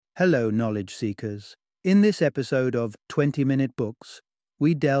Hello, knowledge seekers. In this episode of 20-Minute Books,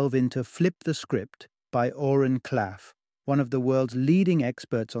 we delve into Flip the Script by Oren Klaff, one of the world's leading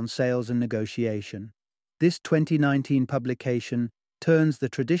experts on sales and negotiation. This 2019 publication turns the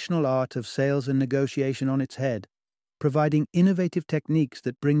traditional art of sales and negotiation on its head, providing innovative techniques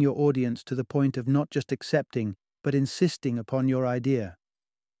that bring your audience to the point of not just accepting, but insisting upon your idea.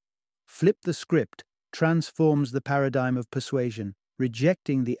 Flip the Script transforms the paradigm of persuasion,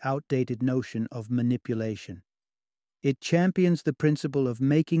 rejecting the outdated notion of manipulation. It champions the principle of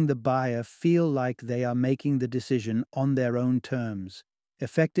making the buyer feel like they are making the decision on their own terms,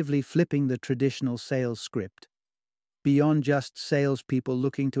 effectively flipping the traditional sales script. Beyond just salespeople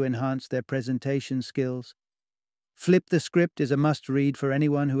looking to enhance their presentation skills, Flip the Script is a must-read for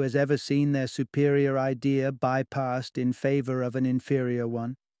anyone who has ever seen their superior idea bypassed in favor of an inferior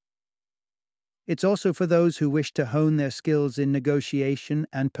one. It's also for those who wish to hone their skills in negotiation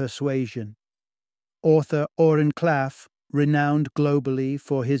and persuasion. Author Oren Klaff, renowned globally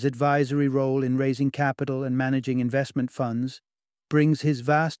for his advisory role in raising capital and managing investment funds, brings his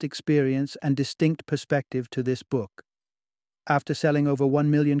vast experience and distinct perspective to this book. After selling over 1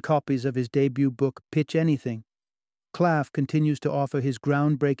 million copies of his debut book, Pitch Anything, Klaff continues to offer his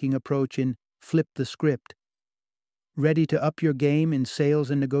groundbreaking approach in Flip the Script. Ready to up your game in sales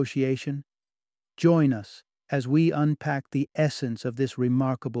and negotiation? Join us as we unpack the essence of this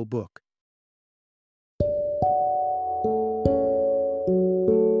remarkable book.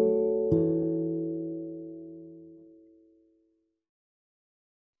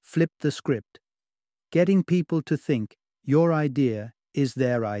 Flip the Script. Getting people to think your idea is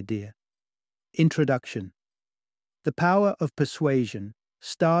their idea. Introduction. The power of persuasion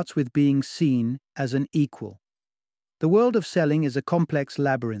starts with being seen as an equal. The world of selling is a complex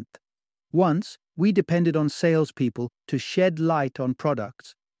labyrinth. Once, we depended on salespeople to shed light on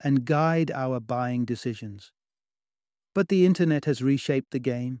products and guide our buying decisions. But the internet has reshaped the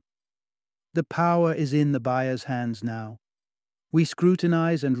game. The power is in the buyer's hands now. We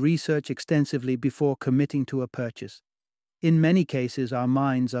scrutinize and research extensively before committing to a purchase. In many cases, our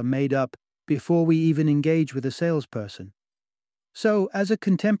minds are made up before we even engage with a salesperson. So, as a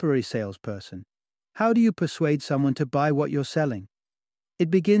contemporary salesperson, how do you persuade someone to buy what you're selling? It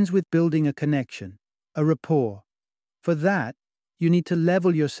begins with building a connection, a rapport. For that, you need to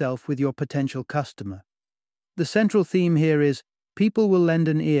level yourself with your potential customer. The central theme here is people will lend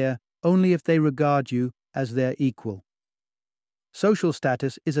an ear only if they regard you as their equal. Social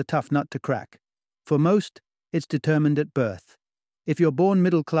status is a tough nut to crack. For most, it's determined at birth. If you're born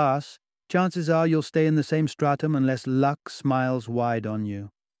middle class, chances are you'll stay in the same stratum unless luck smiles wide on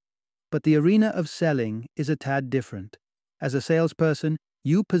you. But the arena of selling is a tad different. As a salesperson,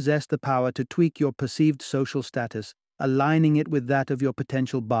 you possess the power to tweak your perceived social status, aligning it with that of your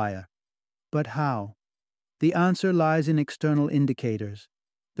potential buyer. But how? The answer lies in external indicators.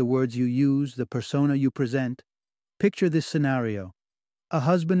 The words you use, the persona you present. Picture this scenario. A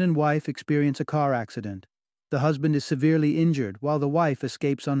husband and wife experience a car accident. The husband is severely injured while the wife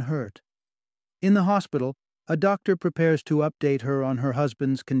escapes unhurt. In the hospital, a doctor prepares to update her on her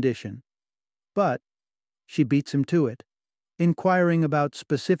husband's condition. But she beats him to it, inquiring about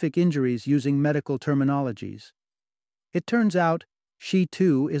specific injuries using medical terminologies. It turns out she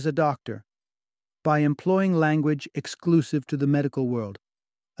too is a doctor. By employing language exclusive to the medical world,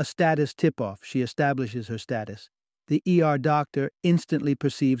 a status tip-off, she establishes her status. The ER doctor instantly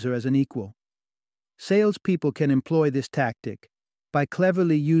perceives her as an equal. Salespeople can employ this tactic. By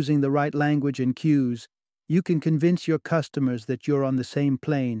cleverly using the right language and cues, you can convince your customers that you're on the same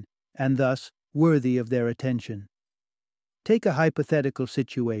plane and thus worthy of their attention. Take a hypothetical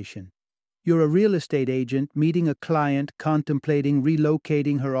situation. You're a real estate agent meeting a client contemplating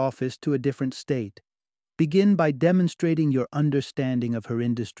relocating her office to a different state. Begin by demonstrating your understanding of her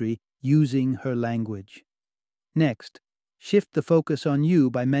industry using her language. Next, shift the focus on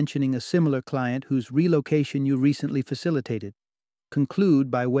you by mentioning a similar client whose relocation you recently facilitated. Conclude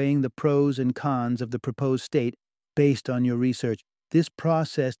by weighing the pros and cons of the proposed state based on your research. This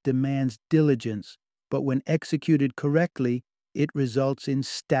process demands diligence, but when executed correctly, it results in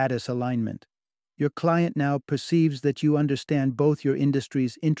status alignment. Your client now perceives that you understand both your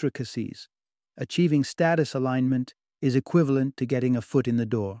industry's intricacies. Achieving status alignment is equivalent to getting a foot in the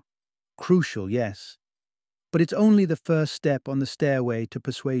door. Crucial, yes. But it's only the first step on the stairway to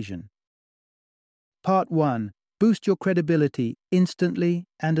persuasion. Part 1. Boost your credibility instantly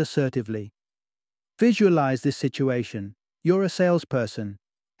and assertively. Visualize this situation. You're a salesperson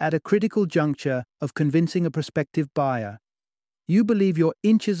at a critical juncture of convincing a prospective buyer. You believe you're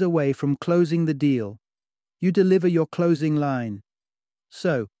inches away from closing the deal. You deliver your closing line.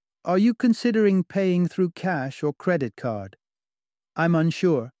 So, Are you considering paying through cash or credit card? I'm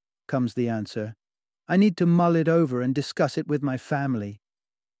unsure, comes the answer. I need to mull it over and discuss it with my family.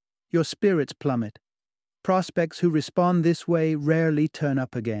 Your spirits plummet. Prospects who respond this way rarely turn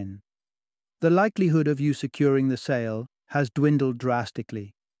up again. The likelihood of you securing the sale has dwindled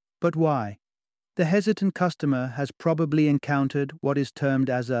drastically. But why? The hesitant customer has probably encountered what is termed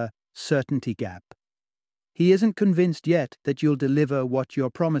as a certainty gap. He isn't convinced yet that you'll deliver what you're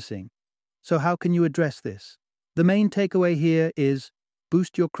promising. So how can you address this? The main takeaway here is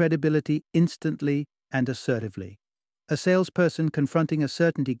boost your credibility instantly and assertively. A salesperson confronting a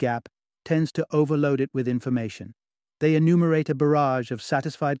certainty gap tends to overload it with information. They enumerate a barrage of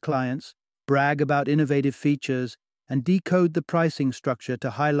satisfied clients, brag about innovative features, and decode the pricing structure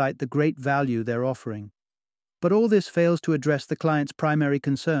to highlight the great value they're offering. But all this fails to address the client's primary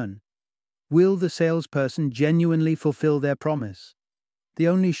concern. Will the salesperson genuinely fulfill their promise? The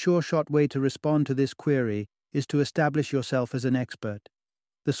only sure-shot way to respond to this query is to establish yourself as an expert.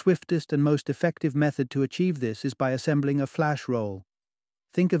 The swiftest and most effective method to achieve this is by assembling a flash roll.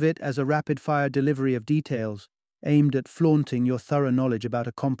 Think of it as a rapid-fire delivery of details, aimed at flaunting your thorough knowledge about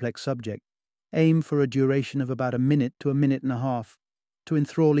a complex subject. Aim for a duration of about a minute to a minute and a half, to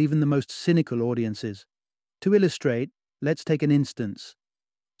enthrall even the most cynical audiences. To illustrate, let's take an instance.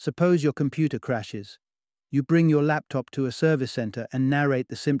 Suppose your computer crashes. You bring your laptop to a service center and narrate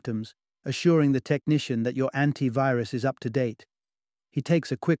the symptoms, assuring the technician that your antivirus is up to date. He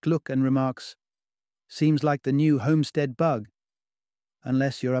takes a quick look and remarks, "Seems like the new Homestead bug.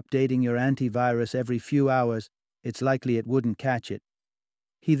 Unless you're updating your antivirus every few hours, it's likely it wouldn't catch it."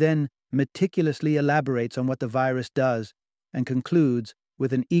 He then meticulously elaborates on what the virus does and concludes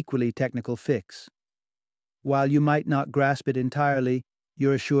with an equally technical fix. While you might not grasp it entirely,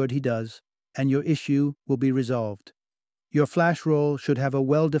 you're assured he does, and your issue will be resolved. Your flash roll should have a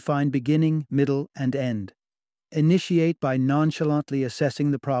well-defined beginning, middle, and end. Initiate by nonchalantly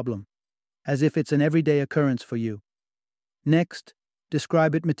assessing the problem, as if it's an everyday occurrence for you. Next,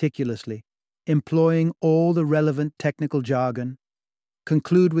 describe it meticulously, employing all the relevant technical jargon.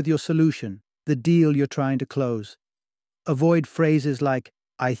 Conclude with your solution, the deal you're trying to close. Avoid phrases like,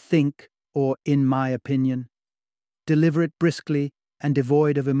 "I think," or "in my opinion." Deliver it briskly and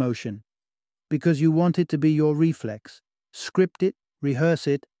devoid of emotion. Because you want it to be your reflex, script it, rehearse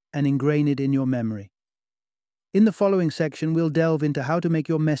it, and ingrain it in your memory. In the following section, we'll delve into how to make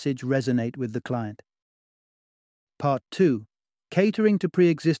your message resonate with the client. Part 2. Catering to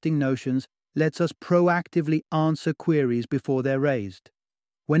pre-existing notions lets us proactively answer queries before they're raised.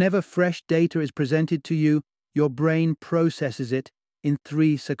 Whenever fresh data is presented to you, your brain processes it in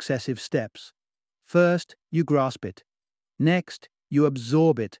 3 successive steps. First, you grasp it. Next, you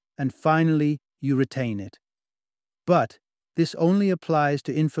absorb it. And finally, you retain it. But this only applies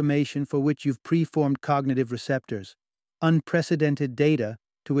to information for which you've preformed cognitive receptors. Unprecedented data,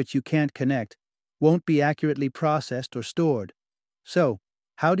 to which you can't connect, won't be accurately processed or stored. So,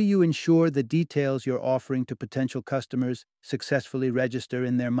 how do you ensure the details you're offering to potential customers successfully register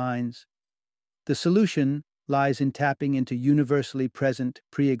in their minds? The solution lies in tapping into universally present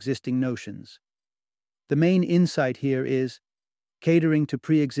pre-existing notions. The main insight here is catering to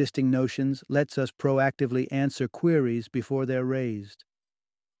pre-existing notions lets us proactively answer queries before they're raised.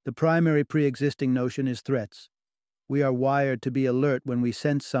 The primary pre-existing notion is threats. We are wired to be alert when we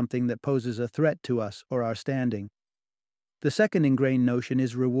sense something that poses a threat to us or our standing. The second ingrained notion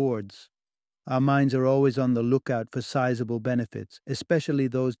is rewards. Our minds are always on the lookout for sizable benefits, especially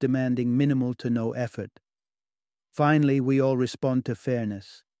those demanding minimal to no effort. Finally, we all respond to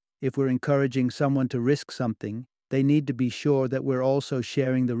fairness. If we're encouraging someone to risk something, they need to be sure that we're also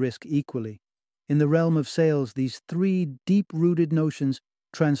sharing the risk equally. In the realm of sales, these 3 deep-rooted notions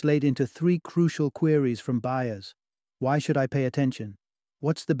translate into 3 crucial queries from buyers. Why should I pay attention?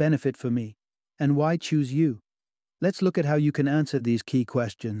 What's the benefit for me? And why choose you? Let's look at how you can answer these key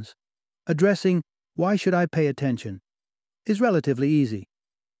questions. Addressing "why should I pay attention" is relatively easy.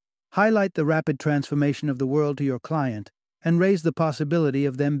 Highlight the rapid transformation of the world to your client and raise the possibility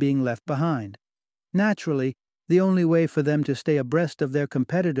of them being left behind. Naturally, the only way for them to stay abreast of their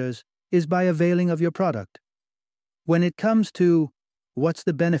competitors is by availing of your product. When it comes to "what's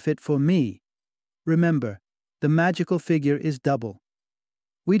the benefit for me?" remember, the magical figure is double.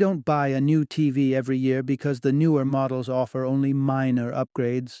 We don't buy a new TV every year because the newer models offer only minor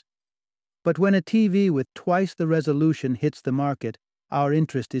upgrades. But when a TV with twice the resolution hits the market, our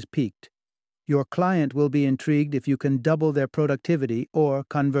interest is piqued. Your client will be intrigued if you can double their productivity or,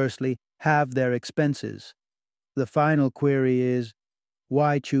 conversely, halve their expenses. The final query is,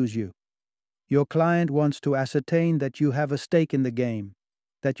 why choose you? Your client wants to ascertain that you have a stake in the game.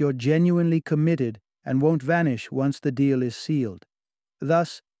 that you're genuinely committed and won't vanish once the deal is sealed.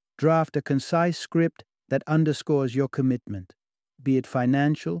 Thus, draft a concise script that underscores your commitment, be it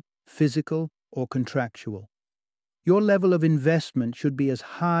financial, physical, or contractual. Your level of investment should be as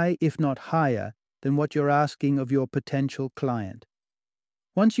high, if not higher, than what you're asking of your potential client.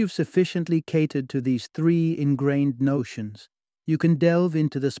 Once you've sufficiently catered to these three ingrained notions, you can delve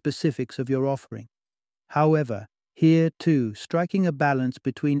into the specifics of your offering. However, here too, striking a balance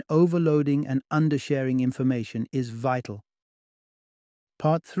between overloading and undersharing information is vital.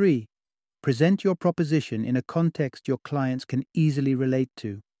 Part 3. Present your proposition in a context your clients can easily relate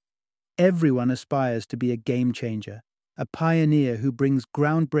to. Everyone aspires to be a game changer, a pioneer who brings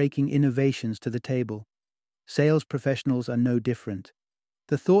groundbreaking innovations to the table. Sales professionals are no different.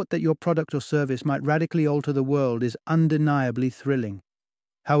 The thought that your product or service might radically alter the world is undeniably thrilling.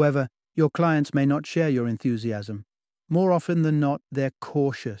 However, your clients may not share your enthusiasm. More often than not, they're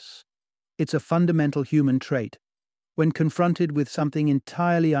cautious. It's a fundamental human trait. When confronted with something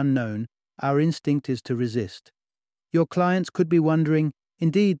entirely unknown, our instinct is to resist. Your clients could be wondering,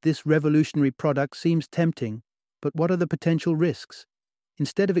 indeed, this revolutionary product seems tempting, but what are the potential risks?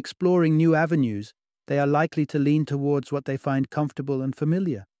 Instead of exploring new avenues, they are likely to lean towards what they find comfortable and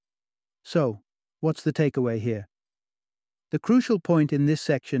familiar. So, what's the takeaway here? The crucial point in this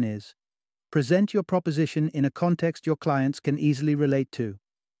section is, present your proposition in a context your clients can easily relate to.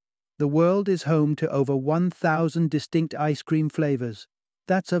 The world is home to over 1,000 distinct ice cream flavors.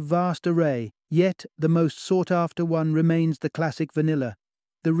 That's a vast array, yet the most sought-after one remains the classic vanilla.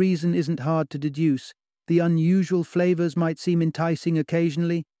 The reason isn't hard to deduce. The unusual flavors might seem enticing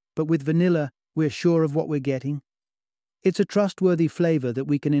occasionally, but with vanilla, we're sure of what we're getting. It's a trustworthy flavor that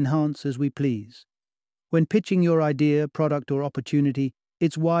we can enhance as we please. When pitching your idea, product, or opportunity,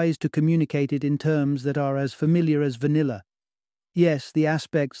 it's wise to communicate it in terms that are as familiar as vanilla. Yes, the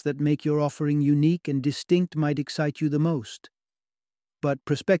aspects that make your offering unique and distinct might excite you the most. But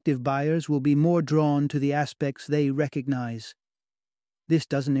prospective buyers will be more drawn to the aspects they recognize. This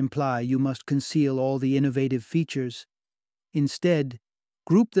doesn't imply you must conceal all the innovative features. Instead,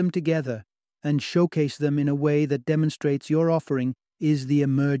 group them together and showcase them in a way that demonstrates your offering is the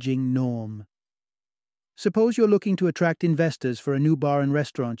emerging norm. Suppose you're looking to attract investors for a new bar and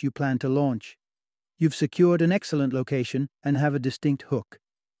restaurant you plan to launch. You've secured an excellent location and have a distinct hook.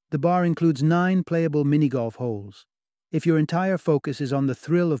 The bar includes 9 playable mini-golf holes. If your entire focus is on the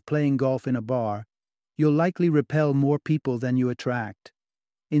thrill of playing golf in a bar, you'll likely repel more people than you attract.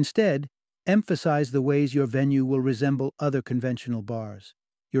 Instead, emphasize the ways your venue will resemble other conventional bars: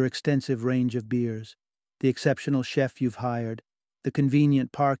 your extensive range of beers, the exceptional chef you've hired, the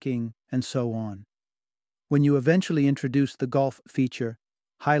convenient parking, and so on. When you eventually introduce the golf feature,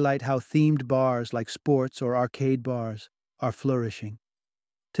 highlight how themed bars like sports or arcade bars are flourishing.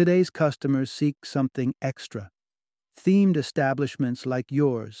 Today's customers seek something extra. Themed establishments like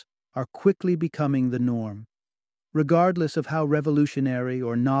yours are quickly becoming the norm. Regardless of how revolutionary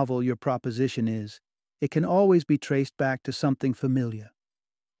or novel your proposition is, it can always be traced back to something familiar.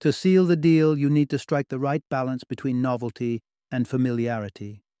 To seal the deal, you need to strike the right balance between novelty and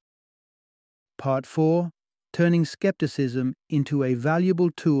familiarity. Part 4. Turning skepticism into a valuable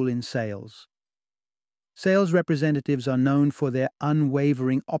tool in sales. Sales representatives are known for their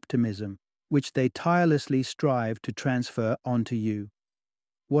unwavering optimism, which they tirelessly strive to transfer onto you.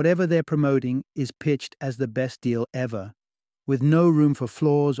 Whatever they're promoting is pitched as the best deal ever, with no room for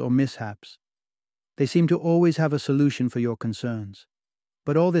flaws or mishaps. They seem to always have a solution for your concerns.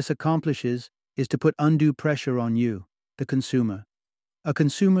 But all this accomplishes is to put undue pressure on you, the consumer. A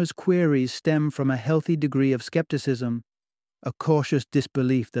consumer's queries stem from a healthy degree of skepticism, a cautious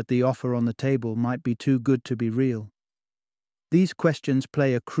disbelief that the offer on the table might be too good to be real. These questions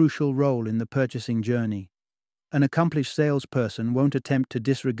play a crucial role in the purchasing journey. An accomplished salesperson won't attempt to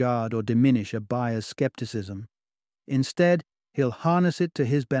disregard or diminish a buyer's skepticism. Instead, he'll harness it to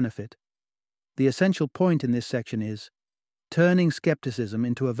his benefit. The essential point in this section is, turning skepticism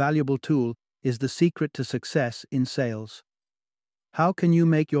into a valuable tool is the secret to success in sales. How can you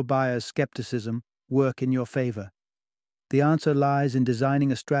make your buyer's skepticism work in your favor? The answer lies in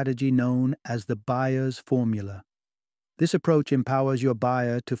designing a strategy known as the buyer's formula. This approach empowers your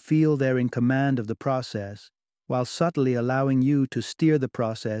buyer to feel they're in command of the process, while subtly allowing you to steer the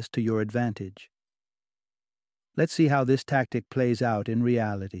process to your advantage. Let's see how this tactic plays out in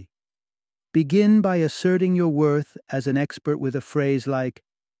reality. Begin by asserting your worth as an expert with a phrase like,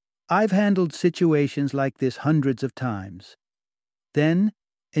 "I've handled situations like this hundreds of times." Then,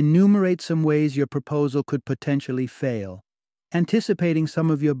 enumerate some ways your proposal could potentially fail, anticipating some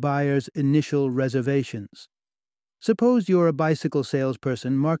of your buyer's initial reservations. Suppose you're a bicycle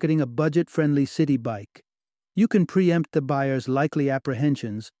salesperson marketing a budget-friendly city bike. You can preempt the buyer's likely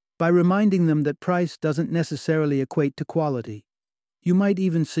apprehensions by reminding them that price doesn't necessarily equate to quality. You might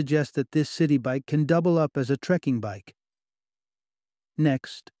even suggest that this city bike can double up as a trekking bike.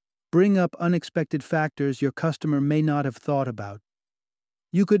 Next, bring up unexpected factors your customer may not have thought about.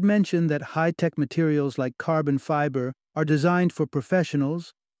 You could mention that high-tech materials like carbon fiber are designed for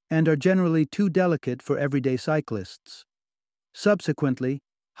professionals and are generally too delicate for everyday cyclists. Subsequently,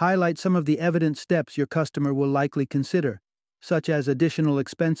 highlight some of the evident steps your customer will likely consider, such as additional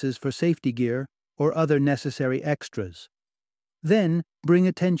expenses for safety gear or other necessary extras. Then, bring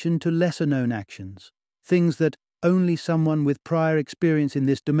attention to lesser-known actions, things that only someone with prior experience in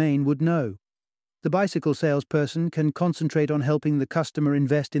this domain would know. The bicycle salesperson can concentrate on helping the customer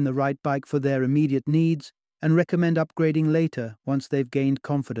invest in the right bike for their immediate needs and recommend upgrading later once they've gained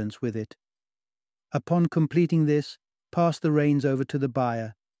confidence with it. Upon completing this, pass the reins over to the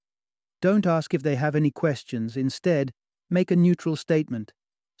buyer. Don't ask if they have any questions. Instead, make a neutral statement,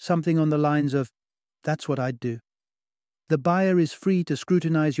 something on the lines of, "That's what I'd do." The buyer is free to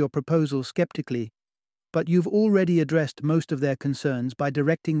scrutinize your proposal skeptically, but you've already addressed most of their concerns by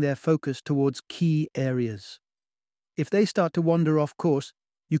directing their focus towards key areas. If they start to wander off course,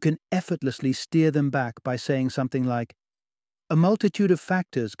 you can effortlessly steer them back by saying something like, "A multitude of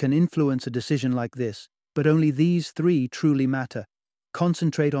factors can influence a decision like this, but only these 3 truly matter.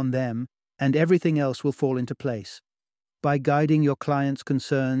 Concentrate on them, and everything else will fall into place." By guiding your client's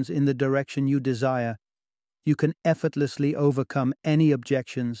concerns in the direction you desire, you can effortlessly overcome any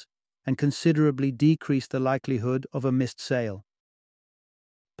objections and considerably decrease the likelihood of a missed sale.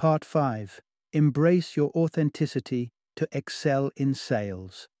 Part 5. Embrace your authenticity to excel in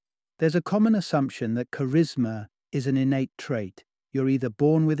sales. There's a common assumption that charisma is an innate trait. You're either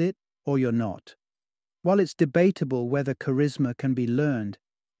born with it or you're not. While it's debatable whether charisma can be learned,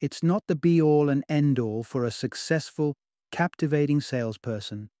 it's not the be-all and end-all for a successful, captivating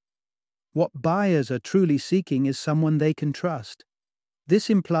salesperson. What buyers are truly seeking is someone they can trust. This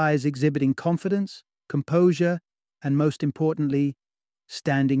implies exhibiting confidence, composure, and most importantly,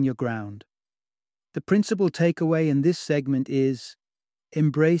 standing your ground. The principal takeaway in this segment is,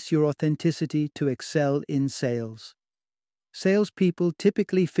 embrace your authenticity to excel in sales. Salespeople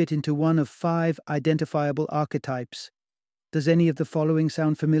typically fit into one of 5 identifiable archetypes. Does any of the following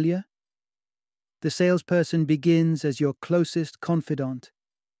sound familiar? The salesperson begins as your closest confidant.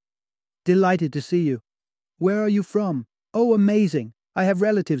 "Delighted to see you. Where are you from? Oh, amazing. I have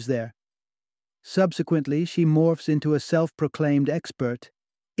relatives there." Subsequently, she morphs into a self-proclaimed expert,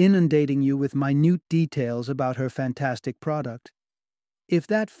 inundating you with minute details about her fantastic product. If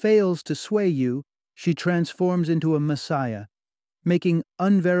that fails to sway you, she transforms into a messiah, making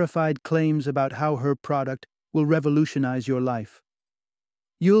unverified claims about how her product will revolutionize your life.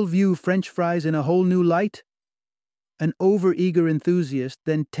 You'll view French fries in a whole new light? An overeager enthusiast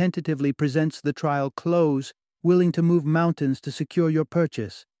then tentatively presents the trial close, willing to move mountains to secure your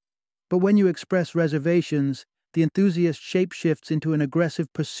purchase. But when you express reservations, the enthusiast shapeshifts into an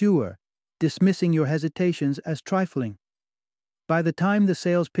aggressive pursuer, dismissing your hesitations as trifling. By the time the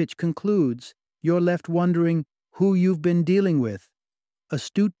sales pitch concludes, you're left wondering who you've been dealing with.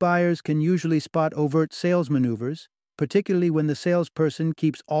 Astute buyers can usually spot overt sales maneuvers, particularly when the salesperson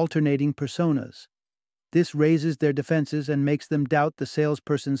keeps alternating personas. This raises their defenses and makes them doubt the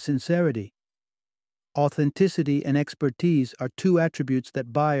salesperson's sincerity. Authenticity and expertise are 2 attributes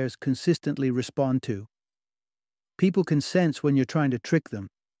that buyers consistently respond to. People can sense when you're trying to trick them,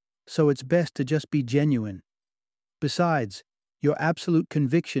 so it's best to just be genuine. Besides, your absolute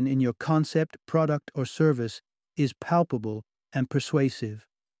conviction in your concept, product, or service is palpable and persuasive.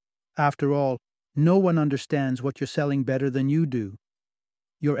 After all, no one understands what you're selling better than you do.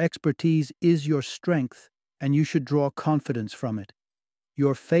 Your expertise is your strength, and you should draw confidence from it.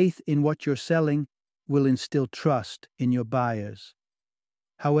 Your faith in what you're selling will instill trust in your buyers.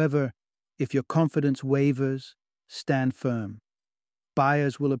 However, if your confidence wavers, stand firm.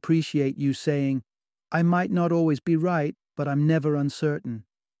 Buyers will appreciate you saying, "I might not always be right, but I'm never uncertain."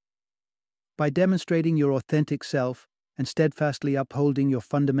 By demonstrating your authentic self and steadfastly upholding your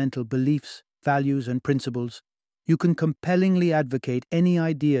fundamental beliefs, values, and principles, you can compellingly advocate any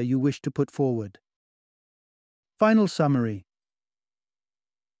idea you wish to put forward. Final summary.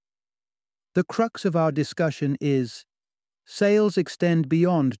 The crux of our discussion is, sales extend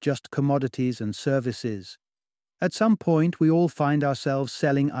beyond just commodities and services. At some point, we all find ourselves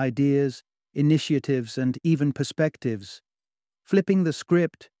selling ideas, initiatives, and even perspectives. Flipping the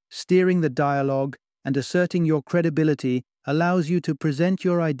script, steering the dialogue, and asserting your credibility allows you to present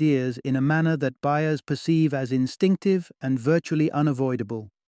your ideas in a manner that buyers perceive as instinctive and virtually unavoidable.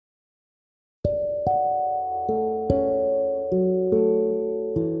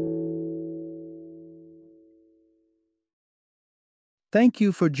 Thank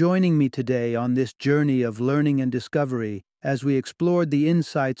you for joining me today on this journey of learning and discovery as we explored the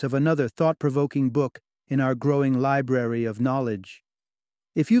insights of another thought-provoking book in our growing library of knowledge.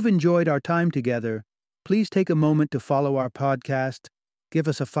 If you've enjoyed our time together, please take a moment to follow our podcast, give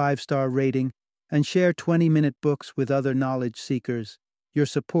us a 5-star rating, and share 20-minute books with other knowledge seekers. Your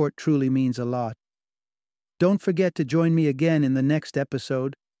support truly means a lot. Don't forget to join me again in the next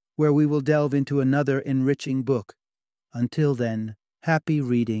episode, where we will delve into another enriching book. Until then, happy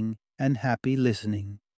reading and happy listening.